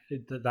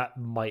 That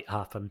might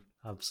happen.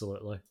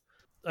 Absolutely.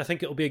 I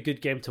think it'll be a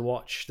good game to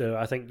watch, though.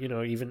 I think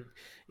even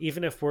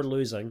if we're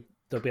losing,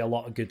 there'll be a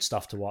lot of good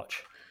stuff to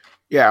watch.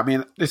 Yeah, I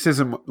mean, this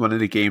isn't one of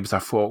the games I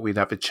thought we'd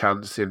have a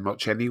chance in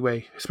much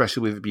anyway,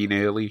 especially with it being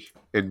early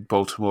and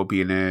Baltimore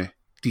being a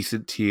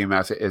decent team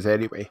as it is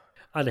anyway.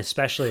 And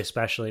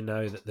especially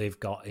now that they've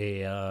got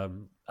a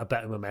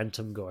bit of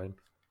momentum going.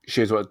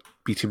 Shows what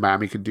beating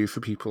Miami can do for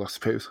people, I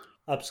suppose.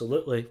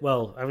 Absolutely.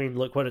 Well, I mean,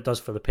 look what it does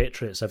for the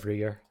Patriots every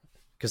year,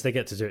 because they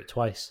get to do it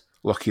twice.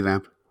 Lucky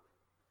them.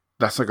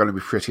 That's not going to be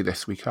pretty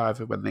this week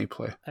either when they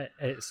play.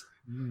 It's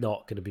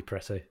not going to be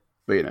pretty.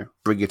 But,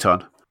 bring it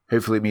on.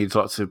 Hopefully it means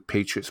lots of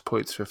Patriots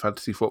points for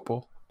fantasy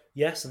football.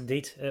 Yes,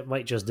 indeed. It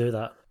might just do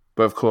that.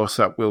 But of course,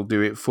 that will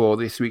do it for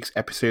this week's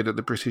episode of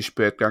the British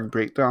Birdgang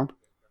Breakdown.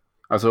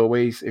 As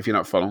always, if you're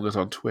not following us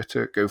on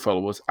Twitter, go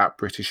follow us at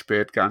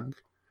BritishBirdgang.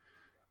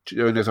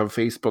 Join us on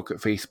Facebook at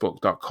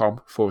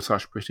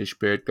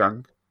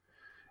facebook.com/BritishBirdgang.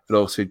 And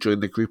also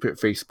join the group at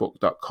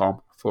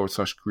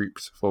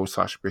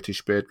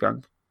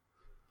facebook.com/groups/BritishBirdgang.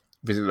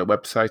 Visit the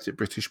website at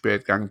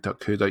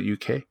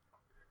BritishBirdgang.co.uk.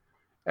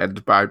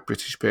 And buy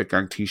British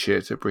Birdgang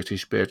t-shirts at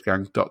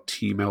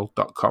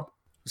BritishBirdgang.tmail.com.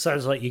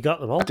 Sounds like you got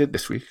them all. I did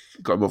this week.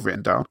 Got them all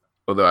written down.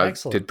 Although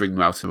Excellent. I did bring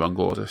them out in the wrong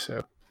order,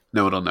 so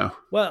no one will know.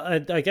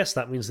 Well, I guess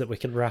that means that we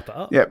can wrap it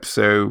up. Yep,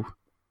 so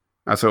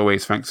as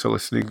always, thanks for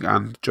listening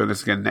and join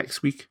us again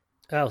next week.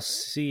 I'll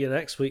see you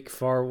next week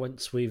for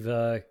once we've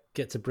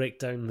get to break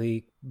down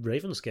the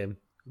Ravens game.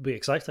 It'll be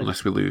exciting.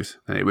 Unless we lose,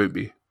 then it won't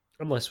be.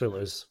 Unless we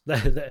lose.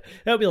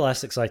 It'll be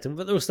less exciting,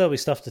 but there'll still be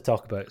stuff to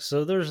talk about.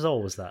 So there's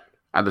always that.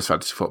 And there's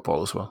fantasy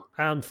football as well.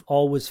 And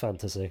always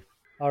fantasy.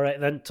 All right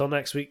then, till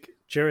next week.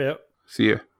 Cheerio. See ya.